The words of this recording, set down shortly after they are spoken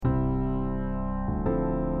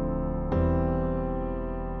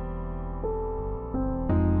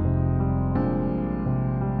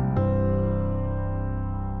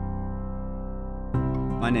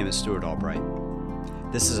name is Stuart Albright.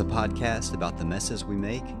 This is a podcast about the messes we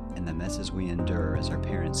make and the messes we endure as our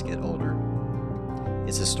parents get older.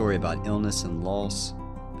 It's a story about illness and loss,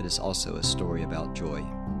 but it's also a story about joy.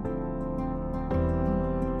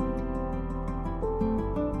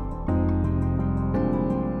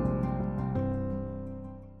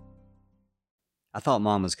 I thought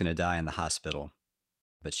Mom was going to die in the hospital,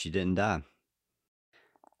 but she didn't die.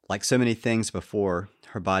 Like so many things before,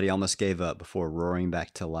 her body almost gave up before roaring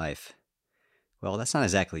back to life. Well, that's not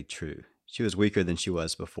exactly true. She was weaker than she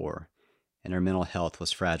was before, and her mental health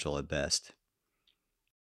was fragile at best.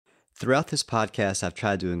 Throughout this podcast, I've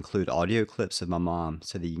tried to include audio clips of my mom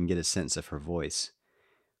so that you can get a sense of her voice.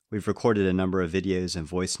 We've recorded a number of videos and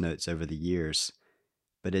voice notes over the years,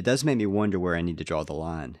 but it does make me wonder where I need to draw the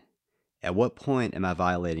line. At what point am I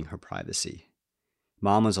violating her privacy?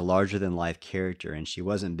 Mom was a larger-than-life character, and she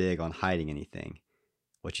wasn't big on hiding anything.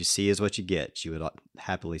 What you see is what you get, she would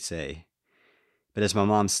happily say. But as my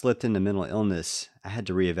mom slipped into mental illness, I had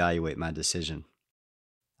to reevaluate my decision.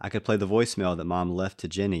 I could play the voicemail that Mom left to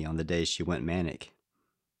Jenny on the days she went manic.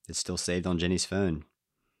 It's still saved on Jenny's phone.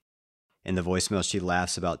 In the voicemail, she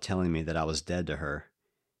laughs about telling me that I was dead to her.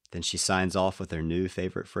 Then she signs off with her new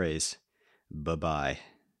favorite phrase, "Bye-bye."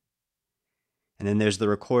 And then there's the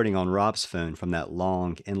recording on Rob's phone from that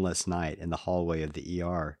long, endless night in the hallway of the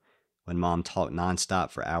ER when Mom talked nonstop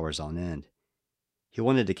for hours on end. He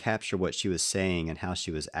wanted to capture what she was saying and how she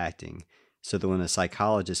was acting, so that when a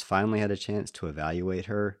psychologist finally had a chance to evaluate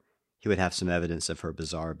her, he would have some evidence of her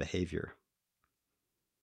bizarre behavior.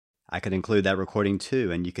 I could include that recording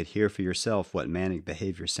too, and you could hear for yourself what manic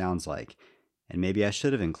behavior sounds like, and maybe I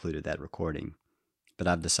should have included that recording, but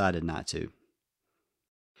I've decided not to.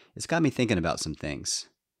 It's got me thinking about some things.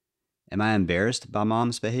 Am I embarrassed by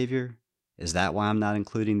Mom's behavior? Is that why I'm not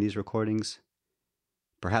including these recordings?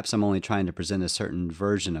 Perhaps I'm only trying to present a certain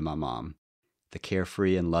version of my mom, the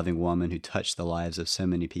carefree and loving woman who touched the lives of so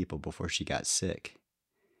many people before she got sick.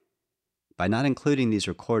 By not including these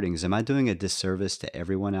recordings, am I doing a disservice to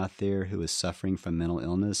everyone out there who is suffering from mental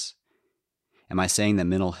illness? Am I saying that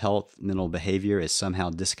mental health, mental behavior is somehow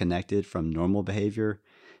disconnected from normal behavior?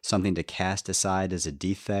 Something to cast aside as a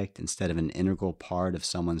defect instead of an integral part of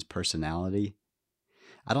someone's personality?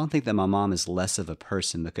 I don't think that my mom is less of a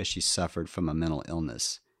person because she suffered from a mental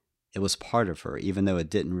illness. It was part of her, even though it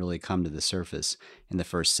didn't really come to the surface in the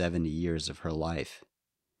first 70 years of her life.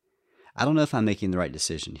 I don't know if I'm making the right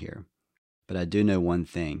decision here, but I do know one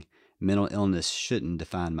thing. Mental illness shouldn't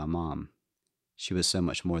define my mom. She was so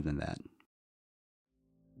much more than that.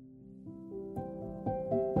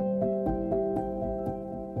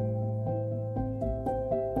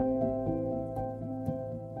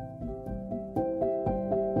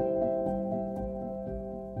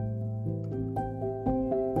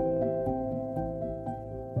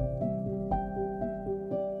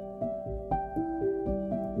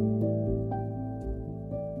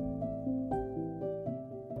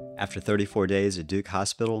 After 34 days at Duke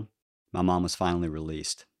Hospital, my mom was finally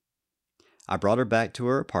released. I brought her back to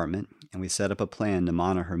her apartment, and we set up a plan to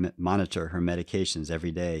monitor her medications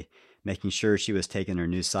every day, making sure she was taking her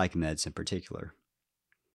new psych meds in particular.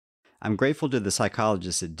 I'm grateful to the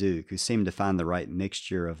psychologists at Duke who seemed to find the right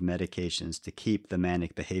mixture of medications to keep the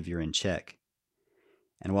manic behavior in check.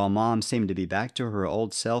 And while Mom seemed to be back to her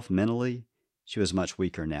old self mentally, she was much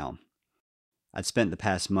weaker now. I'd spent the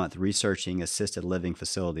past month researching assisted living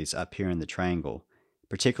facilities up here in the Triangle,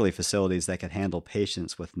 particularly facilities that could handle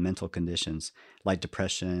patients with mental conditions like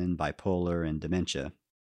depression, bipolar, and dementia.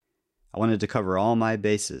 I wanted to cover all my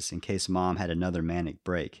bases in case Mom had another manic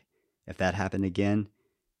break. If that happened again,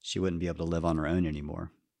 she wouldn't be able to live on her own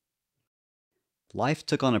anymore. Life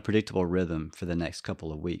took on a predictable rhythm for the next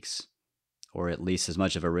couple of weeks, or at least as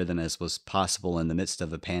much of a rhythm as was possible in the midst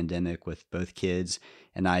of a pandemic with both kids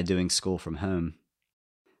and I doing school from home.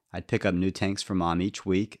 I'd pick up new tanks for Mom each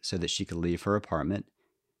week so that she could leave her apartment.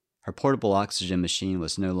 Her portable oxygen machine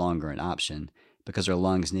was no longer an option because her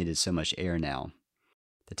lungs needed so much air now.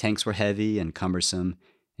 The tanks were heavy and cumbersome,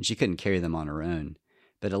 and she couldn't carry them on her own,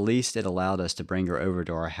 but at least it allowed us to bring her over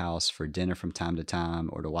to our house for dinner from time to time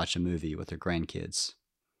or to watch a movie with her grandkids.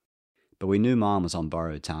 But we knew Mom was on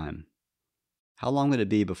borrowed time. How long would it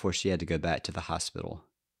be before she had to go back to the hospital?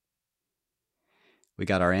 We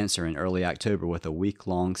got our answer in early October with a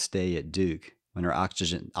week-long stay at Duke when her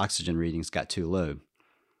oxygen readings got too low.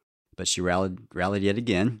 But she rallied yet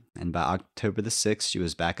again, and by October the 6th, she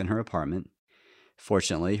was back in her apartment.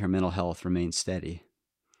 Fortunately, her mental health remained steady.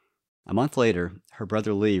 A month later, her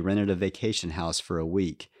brother Lee rented a vacation house for a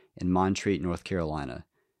week in Montreat, North Carolina,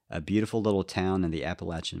 a beautiful little town in the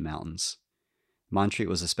Appalachian Mountains. Montreat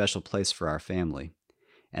was a special place for our family.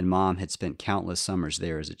 and Mom had spent countless summers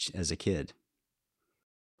there as a kid.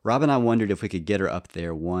 Rob and I wondered if we could get her up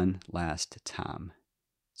there one last time.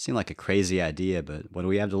 Seemed like a crazy idea, but what do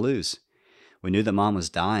we have to lose? We knew that Mom was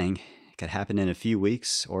dying. It could happen in a few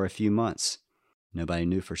weeks or a few months. Nobody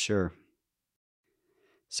knew for sure.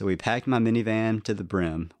 So we packed my minivan to the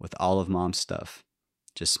brim with all of Mom's stuff.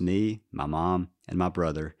 Just me, my mom, and my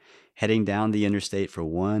brother, heading down the interstate for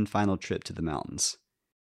one final trip to the mountains.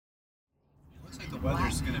 It looks like the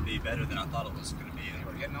weather's going to be better than I thought it was going to be.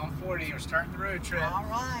 We're getting on 40. We're starting the road trip. All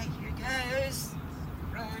right, here goes.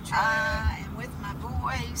 Road trip. I am with my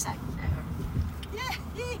boys.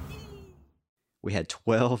 We had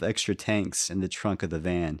 12 extra tanks in the trunk of the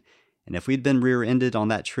van, and if we'd been rear-ended on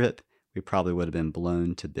that trip, we probably would have been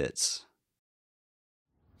blown to bits.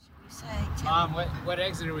 Mom, what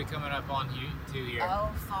exit are we coming up on to here?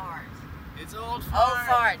 Old Fart. It's Old Fart. Old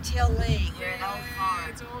Fart, Till Lee. We're in Old Fart.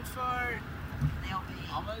 It's Old Fart. They'll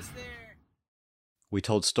be almost there. We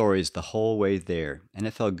told stories the whole way there, and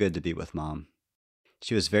it felt good to be with Mom.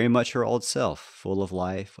 She was very much her old self, full of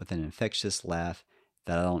life, with an infectious laugh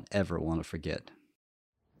that I don't ever want to forget.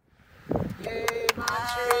 Yay,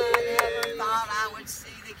 I never thought I would see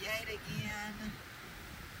the gate again.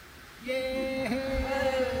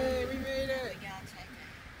 Yay! We made it! We gotta take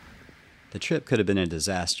it. The trip could have been a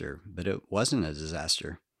disaster, but it wasn't a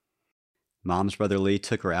disaster. Mom's brother Lee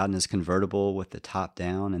took her out in his convertible with the top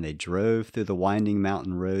down, and they drove through the winding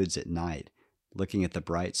mountain roads at night, looking at the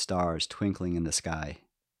bright stars twinkling in the sky.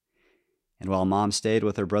 And while Mom stayed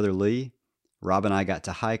with her brother Lee, Rob and I got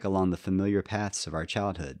to hike along the familiar paths of our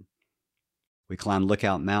childhood. We climbed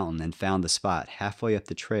Lookout Mountain and found the spot halfway up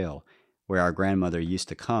the trail where our grandmother used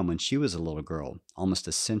to come when she was a little girl, almost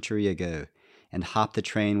a century ago, and hopped the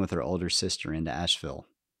train with her older sister into Asheville.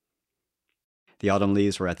 The autumn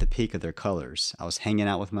leaves were at the peak of their colors. I was hanging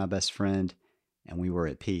out with my best friend, and we were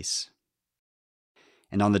at peace.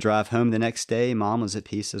 And on the drive home the next day, Mom was at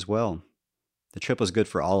peace as well. The trip was good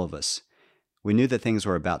for all of us. We knew that things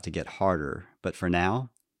were about to get harder, but for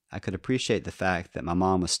now, I could appreciate the fact that my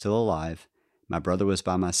mom was still alive, my brother was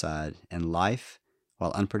by my side, and life,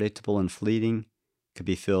 while unpredictable and fleeting, could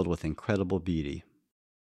be filled with incredible beauty.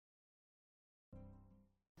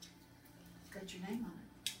 Got your name on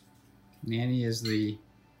it. Nanny is the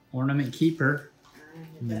ornament keeper,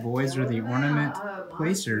 and the boys are the ornament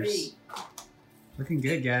placers. Looking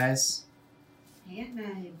good, guys.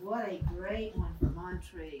 Handmade. What a great one for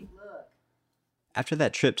Montree. Look. After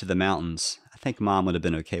that trip to the mountains, I think Mom would have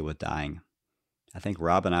been okay with dying. I think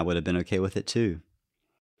Rob and I would have been okay with it too.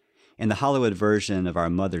 In the Hollywood version of our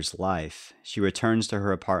mother's life, she returns to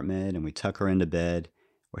her apartment and we tuck her into bed,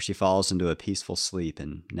 where she falls into a peaceful sleep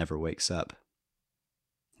and never wakes up.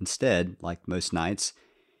 Instead, like most nights,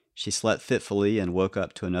 she slept fitfully and woke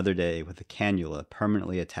up to another day with a cannula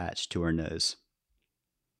permanently attached to her nose.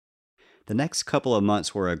 The next couple of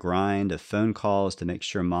months were a grind of phone calls to make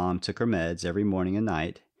sure Mom took her meds every morning and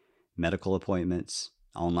night, medical appointments,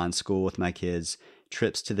 online school with my kids,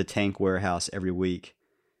 trips to the tank warehouse every week.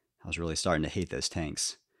 I was really starting to hate those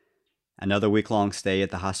tanks. Another week-long stay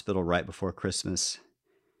at the hospital right before Christmas.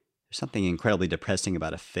 There's something incredibly depressing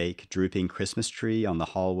about a fake, drooping Christmas tree on the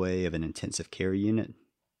hallway of an intensive care unit.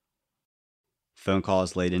 Phone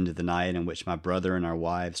calls late into the night in which my brother and our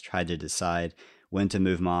wives tried to decide when to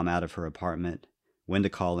move Mom out of her apartment, when to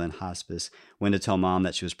call in hospice, when to tell Mom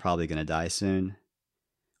that she was probably going to die soon.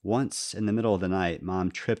 Once, in the middle of the night,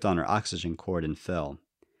 Mom tripped on her oxygen cord and fell.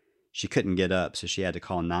 She couldn't get up, so she had to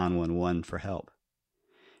call 911 for help.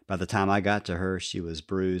 By the time I got to her, she was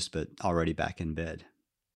bruised but already back in bed.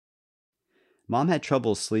 Mom had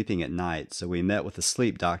trouble sleeping at night, so we met with a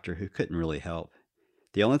sleep doctor who couldn't really help.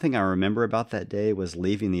 The only thing I remember about that day was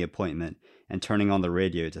leaving the appointment and turning on the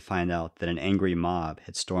radio to find out that an angry mob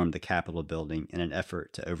had stormed the Capitol building in an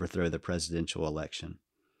effort to overthrow the presidential election.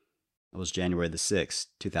 It was January the 6th,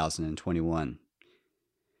 2021.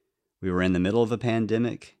 We were in the middle of a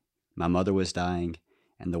pandemic, my mother was dying,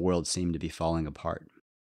 and the world seemed to be falling apart.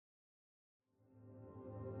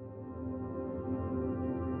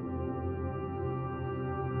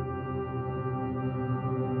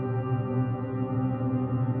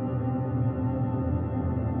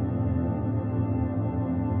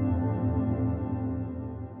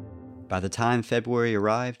 By the time February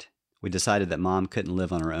arrived, we decided that Mom couldn't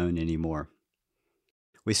live on her own anymore.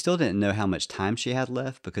 We still didn't know how much time she had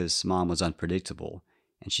left because Mom was unpredictable,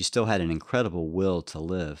 and she still had an incredible will to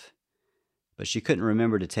live. But she couldn't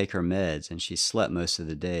remember to take her meds, and she slept most of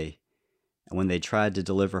the day. And when they tried to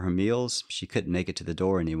deliver her meals, she couldn't make it to the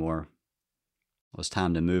door anymore. It was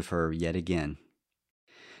time to move her yet again.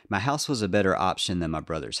 My house was a better option than my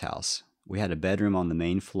brother's house. We had a bedroom on the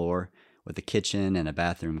main floor with a kitchen and a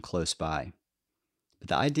bathroom close by. But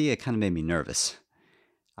the idea kind of made me nervous.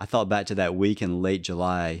 I thought back to that week in late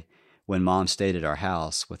July when Mom stayed at our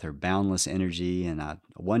house with her boundless energy, and I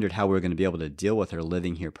wondered how we were going to be able to deal with her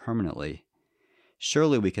living here permanently.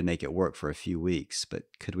 Surely we could make it work for a few weeks, but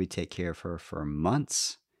could we take care of her for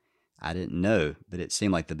months? I didn't know, but it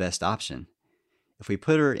seemed like the best option. If we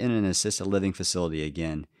put her in an assisted living facility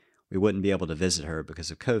again, we wouldn't be able to visit her because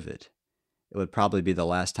of COVID. It would probably be the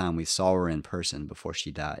last time we saw her in person before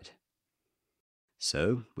she died.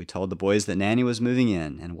 So we told the boys that Nanny was moving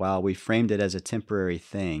in, and while we framed it as a temporary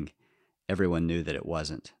thing, everyone knew that it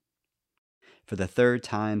wasn't. For the third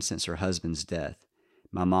time since her husband's death,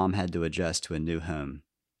 my mom had to adjust to a new home,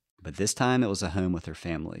 but this time it was a home with her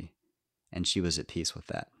family, and she was at peace with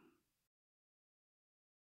that.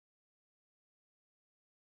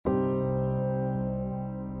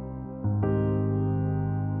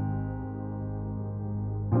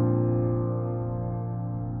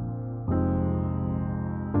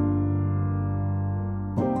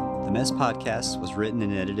 The Mess Podcast was written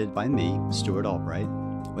and edited by me, Stuart Albright,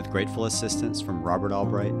 with grateful assistance from Robert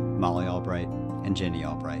Albright, Molly Albright, and Jenny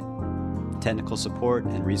Albright. Technical support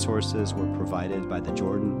and resources were provided by the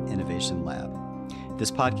Jordan Innovation Lab. This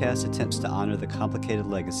podcast attempts to honor the complicated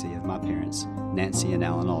legacy of my parents, Nancy and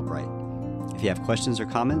Alan Albright. If you have questions or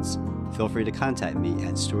comments, feel free to contact me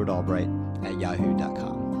at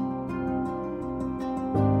stuartalbright@yahoo.com.